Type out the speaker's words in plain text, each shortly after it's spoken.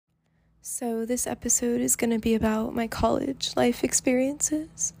So this episode is going to be about my college life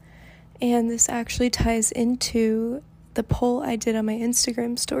experiences, and this actually ties into the poll I did on my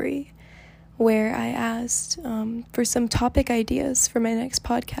Instagram story, where I asked for some topic ideas for my next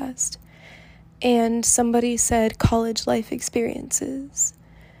podcast, and somebody said college life experiences.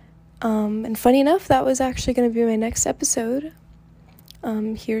 And funny enough, that was actually going to be my next episode.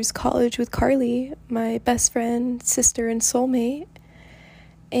 Here's College with Carly, my best friend, sister, and soulmate.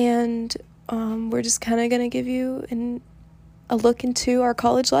 And we're just kind of going to give you a look into our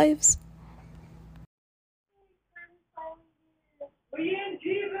college lives.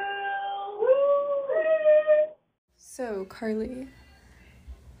 So, Carly,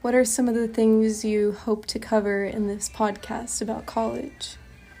 what are some of the things you hope to cover in this podcast about college?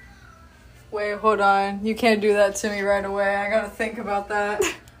 Wait, hold on. You can't do that to me right away. I gotta think about that.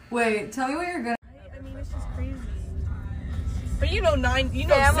 Wait, tell me what you're gonna... I mean, it's just crazy. But you know, Families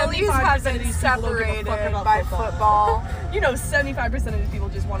 75% have of been these people don't give a separated fuck about by football. You know, 75% of these people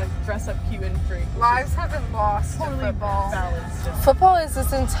just want to dress up cute and free. Lives have been lost to Totally football. balanced. Football is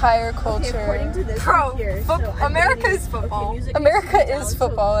this entire culture. According to this Bro, here, America is football. America is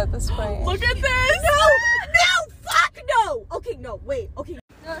football at this point. Look at this! No, fuck no! Okay, no, wait, okay.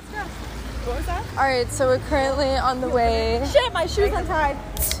 No, let's go. What was that? Alright, so we're currently on the way Shit, my shoes untied.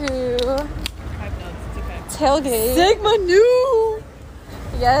 to It's okay. tailgate. Sigma Nu!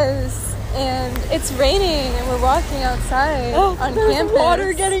 Yes, and it's raining and we're walking outside on There's campus.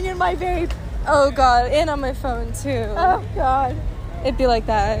 water getting in my vape. Oh god, and on my phone too. Oh god. It'd be like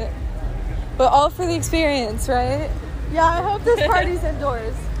that. But all for the experience, right? Yeah, I hope this party's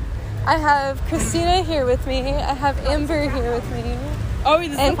indoors. I have Christina here with me. I have Amber here with me. Oh,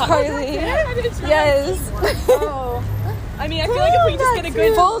 this And Carly. Yes. Oh. I mean, I feel like if we just get a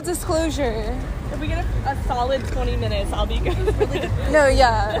good... Full disclosure. If we get a solid 20 minutes, I'll be good. No,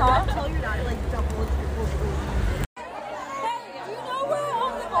 yeah. I'll tell you not to like double triple sleep. Hey, do you know where all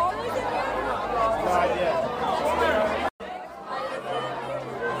the bar is in here?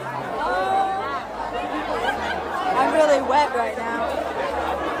 I'm really wet right now.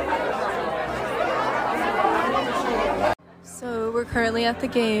 So we're currently at the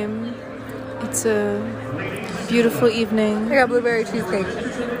game. It's a beautiful evening. I got blueberry cheesecake.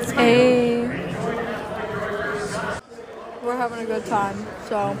 Hey. We're having a good time,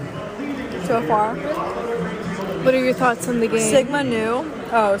 so far. What are your thoughts on the game? Sigma Nu.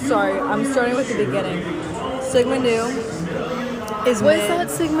 Oh, sorry. I'm starting with the beginning. Sigma Nu is Was mid.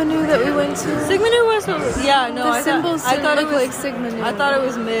 that Sigma Nu that we went to? Sigma Nu was... Yeah, no, The symbols I didn't thought it look was like Sigma Nu. I thought it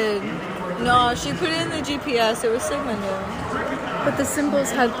was mid. No, she put it in the GPS. It was Sigma Nu. But the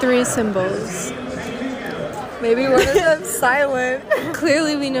symbols had 3 symbols. Maybe one of them silent.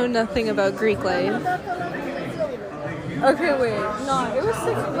 Clearly we know nothing about Greek life. Okay, wait. No, it was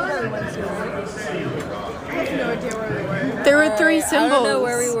Sigma Nu that we went to, right? I have no idea where we were. There were 3 symbols. I don't know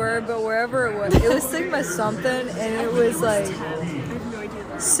where we were, but wherever it was Sigma something, and it was like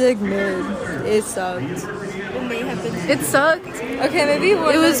Sigmid. It sucked. It sucked. Okay, maybe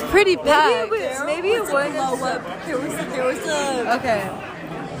It was pretty packed. Maybe it was.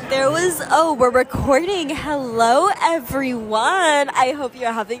 Oh, we're recording. Hello, everyone. I hope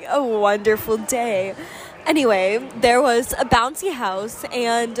you're having a wonderful day. Anyway, there was a bouncy house,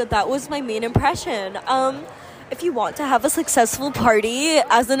 and that was my main impression. If you want to have a successful party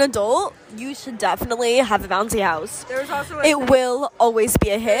as an adult, you should definitely have a bouncy house. There was also It will always be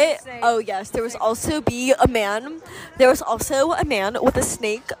a hit. Oh yes, there was also a man with a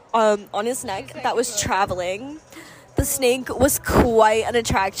snake on his neck that was traveling. The snake was quite an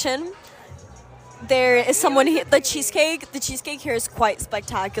attraction. There is someone here. The cheesecake here is quite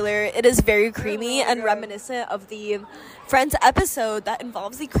spectacular. It is very creamy and reminiscent of the Friends episode that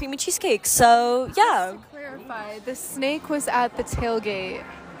involves the creamy cheesecake. So yeah. Clarify, the snake was at the tailgate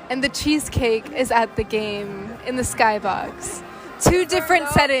and the cheesecake is at the game in the skybox. 2 different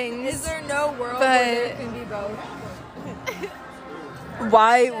settings. Is there no world But- where there can be both?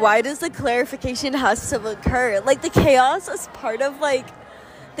 Why does the clarification has to occur? Like the chaos is part of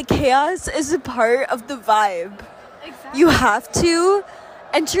the chaos is a part of the vibe. Exactly. You have to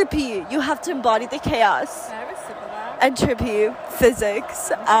entropy. You have to embody the chaos. Can I have a sip of that? Entropy, physics.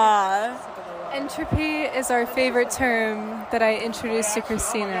 Entropy is our favorite term that I introduced to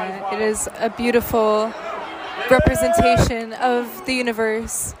Christina. It is a beautiful representation of the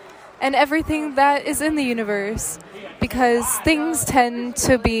universe and everything that is in the universe, because things tend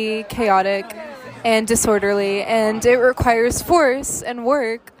to be chaotic and disorderly, and it requires force and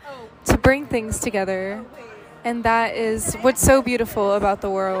work to bring things together, and that is what's so beautiful about the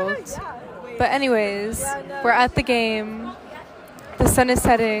world. But anyways, we're at the game, the sun is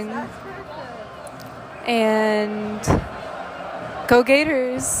setting, And go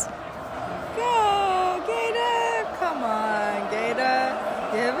Gators! Go, Gator! Come on, Gator.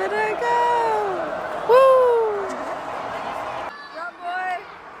 Give it a go. Woo! Run, boy.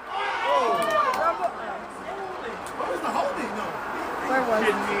 Run, boy. Where's the holding, though? Where was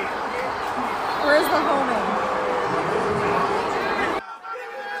it? Where's the homing?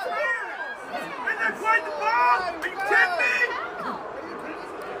 Isn't that quite the ball? Are you kidding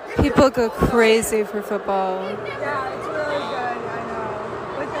me? People go crazy for football. Yeah, it's really good. I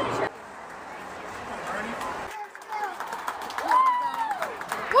know. With the check.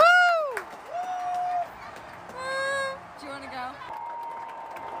 Do you want to go?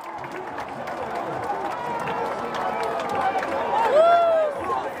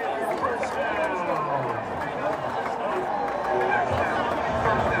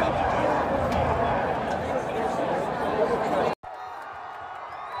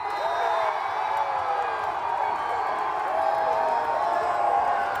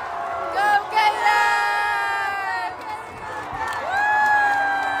 Go Gators!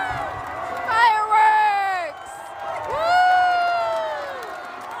 Fireworks!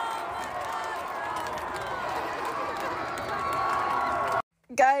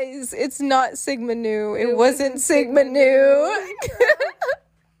 Guys, it's not Sigma Nu. It wasn't Sigma Nu.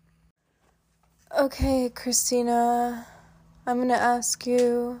 Okay, Christina, I'm going to ask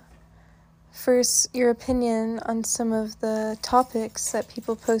you first your opinion on some of the topics that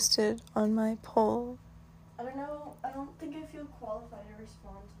people posted on my poll. I don't know. I don't think I feel qualified to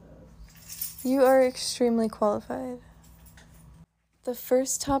respond to those. You are extremely qualified. The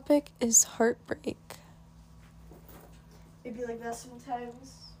first topic is heartbreak. It'd be like that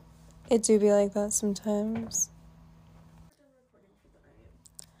sometimes. It do be like that sometimes.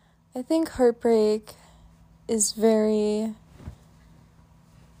 I think heartbreak is very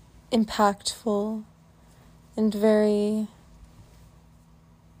impactful and very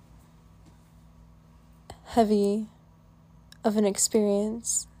heavy of an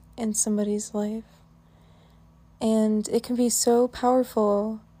experience in somebody's life. And it can be so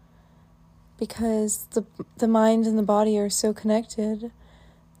powerful because the mind and the body are so connected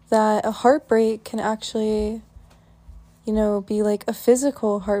that a heartbreak can actually, be like a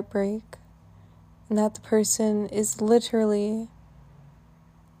physical heartbreak, and that the person is literally,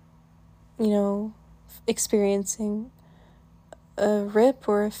 experiencing a rip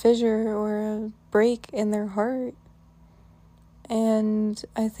or a fissure or a break in their heart. And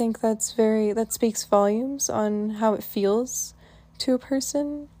I think that speaks volumes on how it feels to a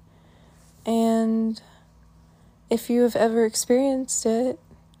person. And if you have ever experienced it,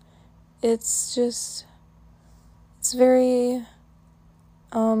 it's very,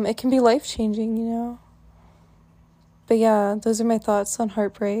 it can be life-changing, But yeah, those are my thoughts on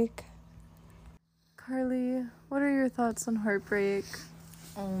heartbreak. Carly, what are your thoughts on heartbreak?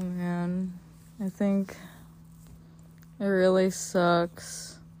 Oh man, I think it really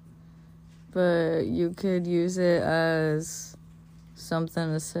sucks, but you could use it as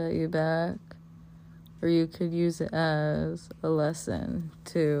something to set you back, or you could use it as a lesson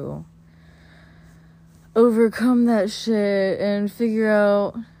to overcome that shit and figure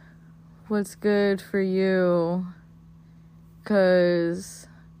out what's good for you, 'cause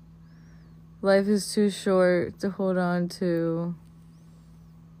life is too short to hold on to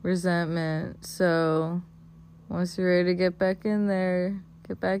resentment. So once you're ready to get back in there,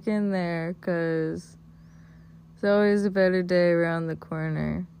 'cause there's always a better day around the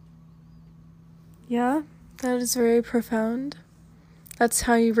corner. Yeah, that is very profound. That's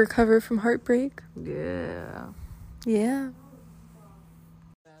how you recover from heartbreak. Yeah. Yeah.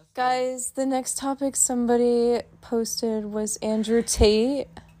 Guys, the next topic somebody posted was Andrew Tate.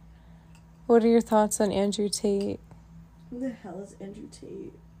 What are your thoughts on Andrew Tate? Who the hell is Andrew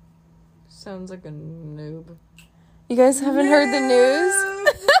Tate? Sounds like a noob. You guys haven't heard the news?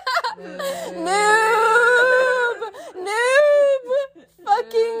 Noob! Noob!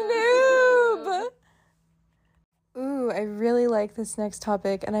 Fucking noob! Ooh, I really like this next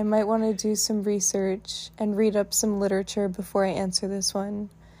topic, and I might want to do some research and read up some literature before I answer this one.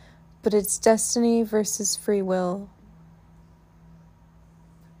 But it's destiny versus free will.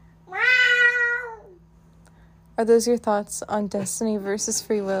 Are those your thoughts on destiny versus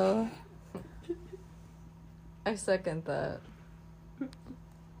free will? I second that.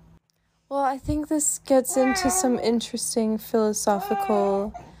 Well, I think this gets into some interesting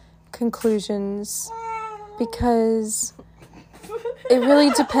philosophical conclusions, because it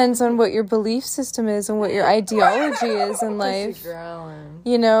really depends on what your belief system is and what your ideology is in life. The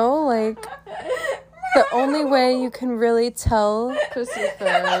only way you can really tell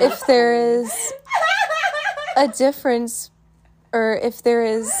if there is a difference, or if there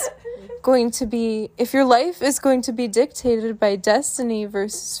is going to be, if your life is going to be dictated by destiny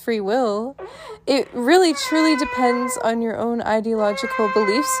versus free will, it really truly depends on your own ideological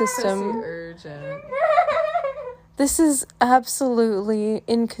belief system. Urgent. This is absolutely,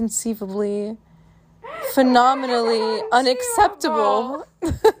 inconceivably, phenomenally unacceptable.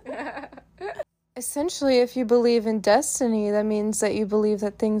 Essentially, if you believe in destiny, that means that you believe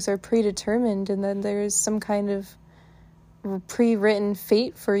that things are predetermined and that there is some kind of pre-written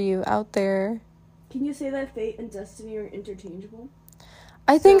fate for you out there. Can you say that fate and destiny are interchangeable?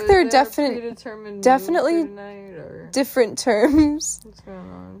 I think they're definitely different terms. What's going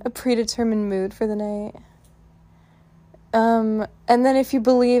on? A predetermined mood for the night. And then if you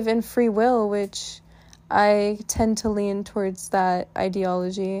believe in free will, which I tend to lean towards that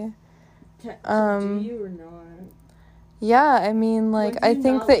ideology. Do you or not? Yeah, I mean, like, I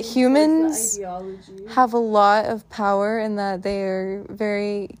think that humans have a lot of power and that they are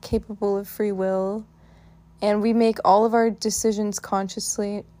very capable of free will. And we make all of our decisions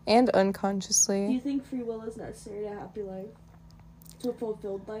consciously and unconsciously. Do you think free will is necessary to a happy life? To a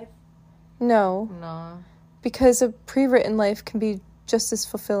fulfilled life? No. No. Because a pre-written life can be just as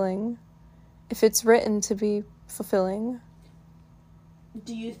fulfilling if it's written to be fulfilling.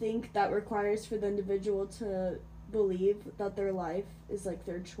 Do you think that requires for the individual to believe that their life is, like,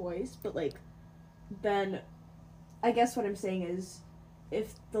 their choice? But, like, then, I guess what I'm saying is,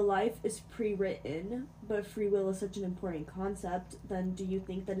 if the life is pre-written, but free will is such an important concept, then do you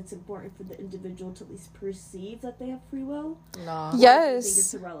think that it's important for the individual to at least perceive that they have free will? No. Yes. Or do you think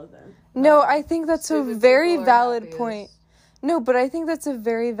it's irrelevant? No, I think that's a Stupid very people are valid happiest. point. No, but I think that's a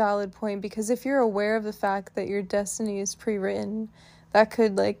very valid point because if you're aware of the fact that your destiny is pre-written, that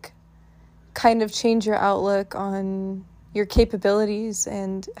could, like, kind of change your outlook on your capabilities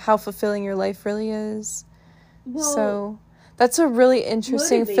and how fulfilling your life really is. Well, So that's a really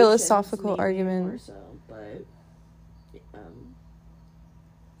interesting motivations philosophical maybe argument. more so, but,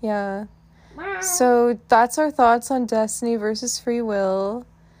 Yeah. So that's our thoughts on destiny versus free will,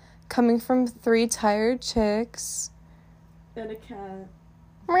 coming from 3 tired chicks. and a cat.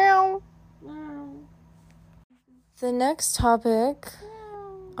 Meow. Wow. The next topic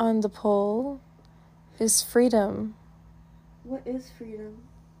on the poll is freedom. What is freedom?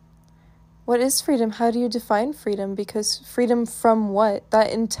 What is freedom? How do you define freedom? Because freedom from what? That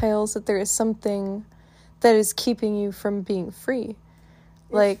entails that there is something that is keeping you from being free.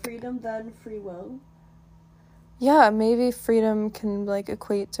 Is freedom then free will? Yeah, maybe freedom can, like,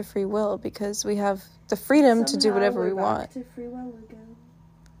 equate to free will because we have the freedom to do Somehow whatever we're we back want. to free will again.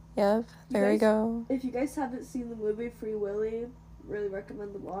 Yep, there we guys- go. If you guys haven't seen the movie Free Willy, really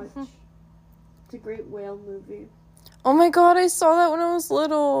recommend the watch. It's a great whale movie. Oh my god, I saw that when I was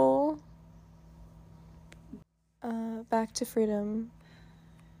little. Back to freedom.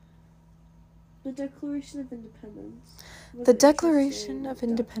 The Declaration of Independence. was The an Declaration interesting of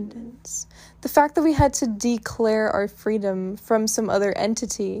document. Independence. The fact that we had to declare our freedom from some other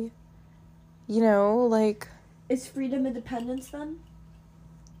entity. You know, like, Is freedom independence then?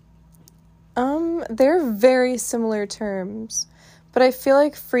 they're very similar terms. But I feel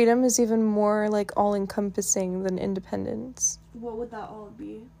like freedom is even more, like, all-encompassing than independence. What would that all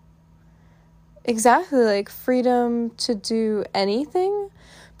be? Exactly, like, freedom to do anything.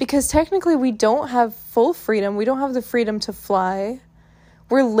 Because technically we don't have full freedom. We don't have the freedom to fly.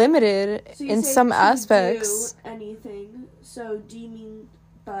 We're limited So you in say some to aspects. do anything. So do you mean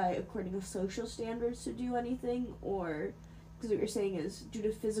by according to social standards to do anything, or because what you're saying is due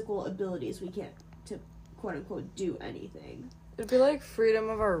to physical abilities we can't to quote unquote do anything? It'd be like freedom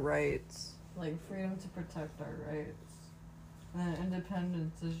of our rights. Like freedom to protect our rights. And then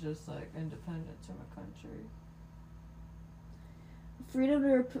independence is just like independence from a country. Freedom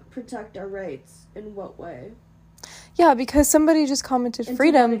to protect our rights in what way? Yeah, because somebody just commented And to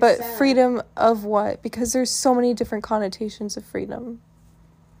freedom, what but extent? freedom of what? Because there's so many different connotations of freedom.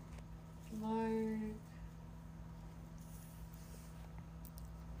 Like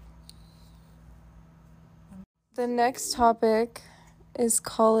The next topic is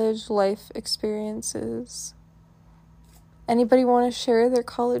college life experiences. Anybody want to share their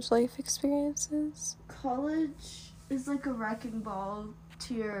college life experiences? College is like a wrecking ball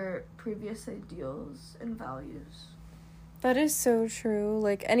to your previous ideals and values. That is so true.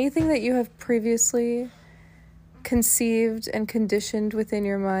 Like, anything that you have previously conceived and conditioned within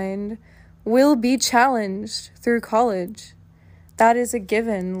your mind will be challenged through college. That is a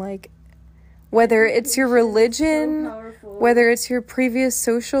given. Like, whether it's your religion, So powerful. whether it's your previous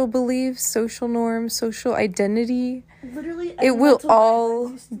social beliefs, social norms, social identity, Literally, it will mental all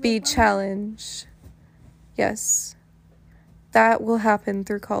guidelines used to be live by. challenged. Yes, that will happen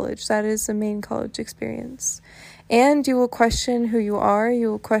through college. That is the main college experience. And you will question who you are.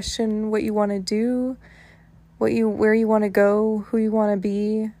 You will question what you want to do, where you want to go, who you want to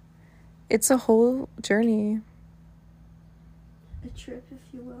be. It's a whole journey. A trip,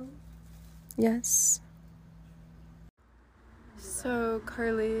 if you will. Yes. So,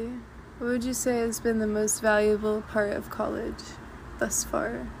 Carly, what would you say has been the most valuable part of college thus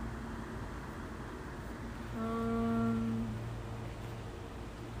far?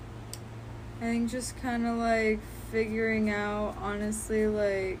 I think just kind of like figuring out, honestly,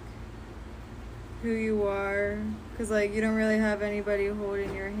 like who you are, because like you don't really have anybody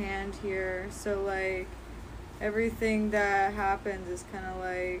holding your hand here, so like everything that happens is kind of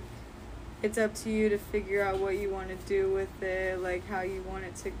like it's up to you to figure out what you want to do with it, like how you want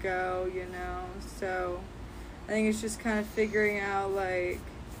it to go, you know. So I think it's just kind of figuring out like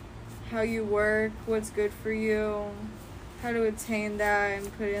how you work, what's good for you, how to attain that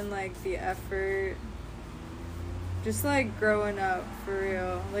and put in like the effort. Just like growing up for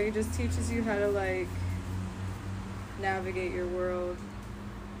real. Like it just teaches you how to like navigate your world.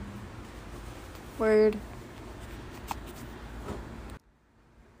 Word.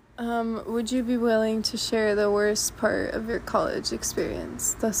 Would you be willing to share the worst part of your college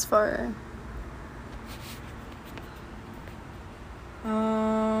experience thus far?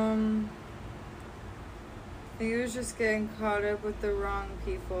 I think it was just getting caught up with the wrong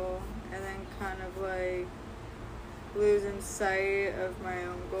people and then kind of like losing sight of my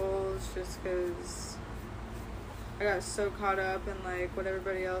own goals just because I got so caught up in like what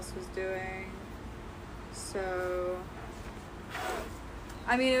everybody else was doing. So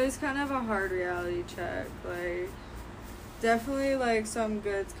I mean, it was kind of a hard reality check. Like definitely like some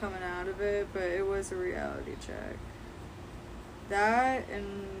good's coming out of it, but it was a reality check. That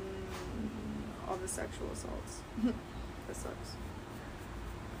and all the sexual assaults. That sucks.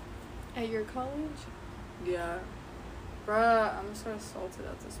 At your college? Yeah. Bruh, I'm so assaulted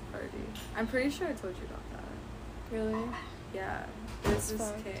at this party. I'm pretty sure I told you about that. Really? Yeah. There's this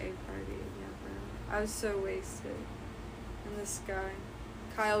fucked. KA party. Yeah, bro. I was so wasted. And this guy,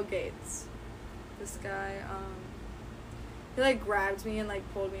 Kyle Gates. This guy, he like grabbed me and like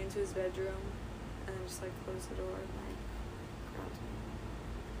pulled me into his bedroom and then just like closed the door and like grabbed me.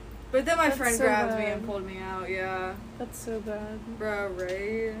 But then my That's friend so grabbed me bad. and pulled me out, yeah. That's so bad. Bro,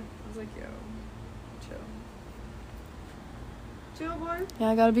 right? I was like, yo, chill. Chill, boy. Yeah,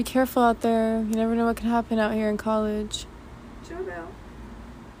 I gotta be careful out there. You never know what can happen out here in college. Chill, Bill.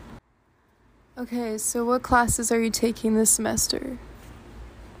 Okay, so what classes are you taking this semester?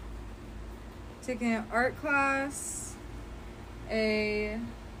 Taking an art class, a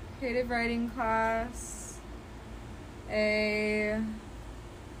creative writing class, a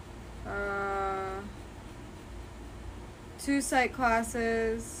 2 psych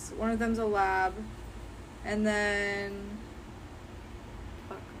classes. One of them's a lab, and then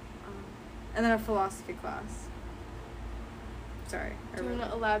a philosophy class. Sorry. Do you want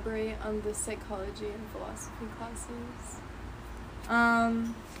to elaborate on the psychology and philosophy classes?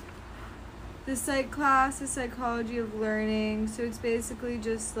 The psych class is psychology of learning, so it's basically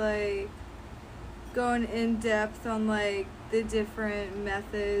just like going in depth on like the different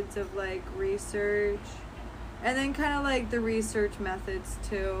methods of like research, and then kind of like the research methods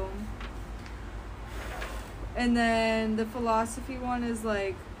too. And then the philosophy one is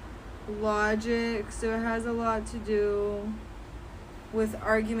like logic, so it has a lot to do with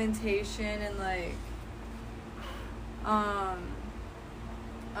argumentation and like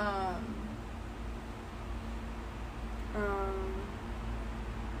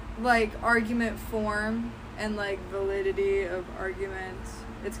like argument form and like validity of arguments.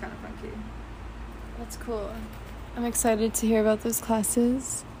 It's kind of funky. That's cool. I'm excited to hear about those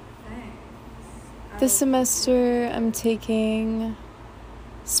classes. Thanks. This semester, I'm taking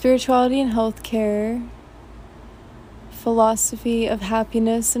spirituality and healthcare, philosophy of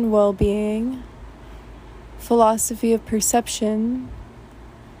happiness and well-being, philosophy of perception,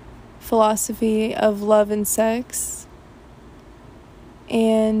 philosophy of love and sex,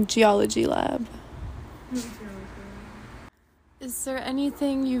 and geology lab. Is there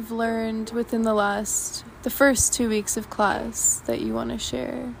anything you've learned within the first 2 weeks of class that you want to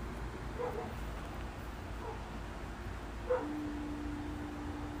share?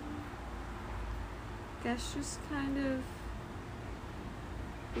 Guess just kind of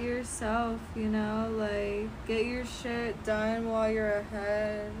be yourself, you know, like get your shit done while you're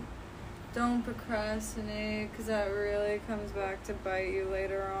ahead. Don't procrastinate, because that really comes back to bite you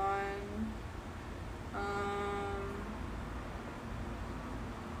later on.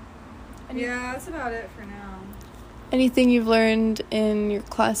 Yeah, that's about it for now. Anything you've learned in your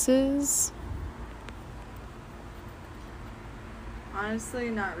classes? Honestly,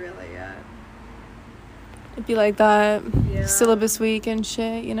 not really yet. It'd be like that Yeah. syllabus week and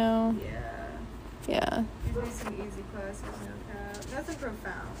shit, you know? Yeah. Yeah. Usually some easy classes, no cap. Nothing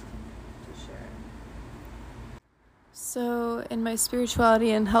profound to share. So, in my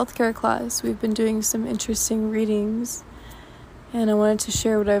spirituality and healthcare class, we've been doing some interesting readings, and I wanted to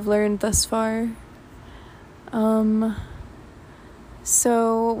share what I've learned thus far.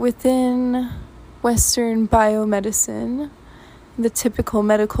 So within Western biomedicine, the typical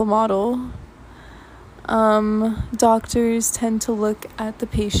medical model, doctors tend to look at the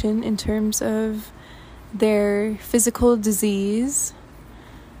patient in terms of their physical disease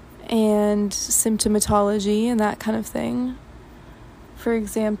and symptomatology and that kind of thing. For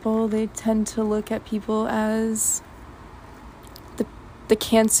example, they tend to look at people as the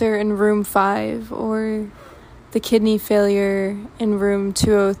cancer in room 5 or the kidney failure in room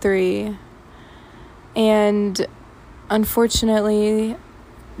 203. And unfortunately,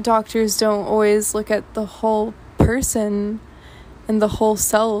 doctors don't always look at the whole person and the whole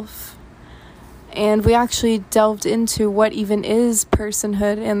self. And we actually delved into what even is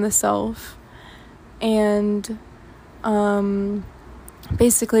personhood and the self. And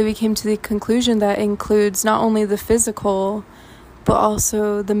basically we came to the conclusion that includes not only the physical, but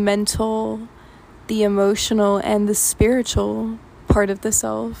also the mental, the emotional, and the spiritual part of the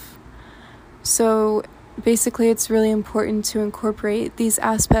self. So basically it's really important to incorporate these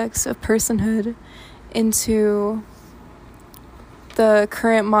aspects of personhood into the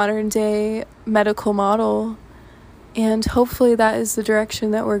current modern day medical model, and hopefully that is the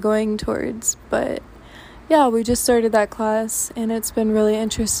direction that we're going towards. But yeah, we just started that class and it's been really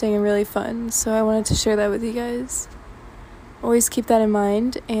interesting and really fun, so I wanted to share that with you guys. Always keep that in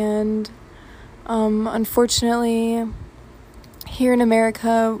mind. And unfortunately, here in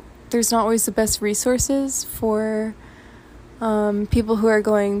America, there's not always the best resources for people who are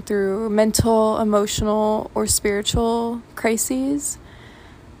going through mental, emotional, or spiritual crises.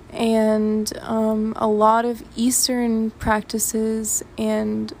 And a lot of Eastern practices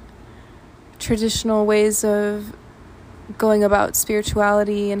and traditional ways of going about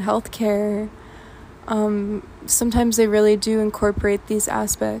spirituality and healthcare, sometimes they really do incorporate these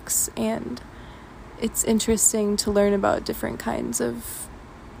aspects, and it's interesting to learn about different kinds of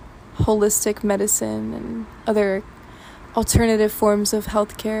holistic medicine and other alternative forms of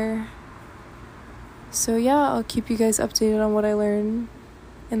healthcare. So yeah, I'll keep you guys updated on what I learn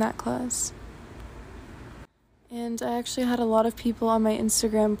in that class. And I actually had a lot of people on my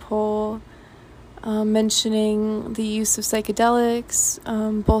Instagram poll mentioning the use of psychedelics,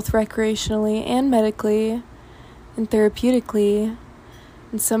 both recreationally and medically and therapeutically.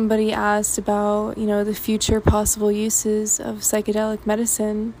 And somebody asked about, the future possible uses of psychedelic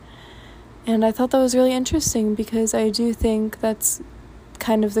medicine. And I thought that was really interesting because I do think that's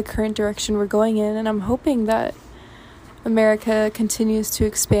kind of the current direction we're going in. And I'm hoping that America continues to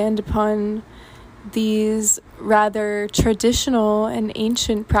expand upon these rather traditional and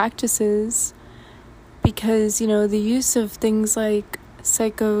ancient practices, because, the use of things like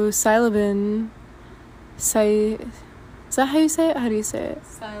psilocybin, is that how you say it? How do you say it?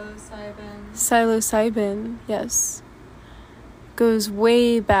 Psilocybin, yes. Goes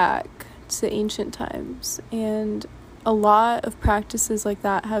way back to the ancient times, and a lot of practices like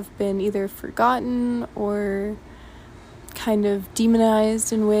that have been either forgotten or kind of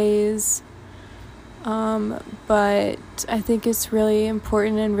demonized in ways. But I think it's really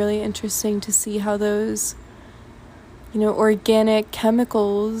important and really interesting to see how those, organic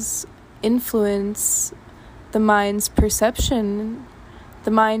chemicals influence the mind's perception,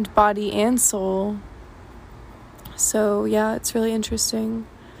 the mind, body, and soul. So yeah, it's really interesting.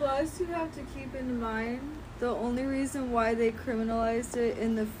 Plus, you have to keep in mind the only reason why they criminalized it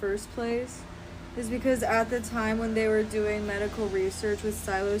in the first place is because at the time when they were doing medical research with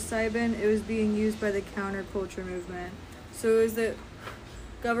psilocybin, it was being used by the counterculture movement. So it was the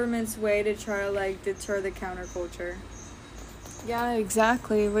government's way to try to deter the counterculture. Yeah,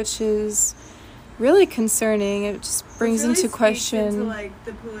 exactly, which is really concerning. It just brings really into question into,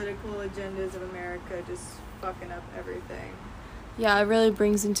 the political agendas of America just fucking up everything. Yeah, it really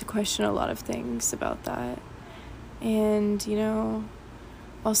brings into question a lot of things about that. And,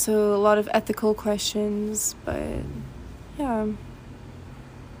 also a lot of ethical questions, but yeah.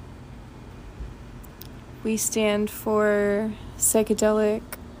 We stand for psychedelic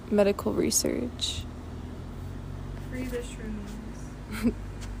medical research. Free the shrooms.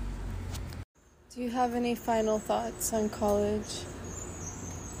 Do you have any final thoughts on college?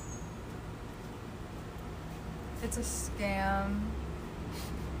 It's a scam.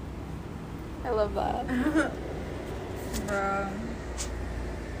 I love that. Bruh.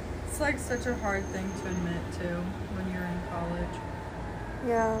 It's like such a hard thing to admit to when you're in college.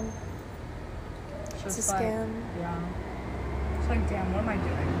 Yeah. It's It's just a like, scam. yeah. It's like, damn, what am I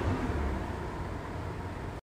doing?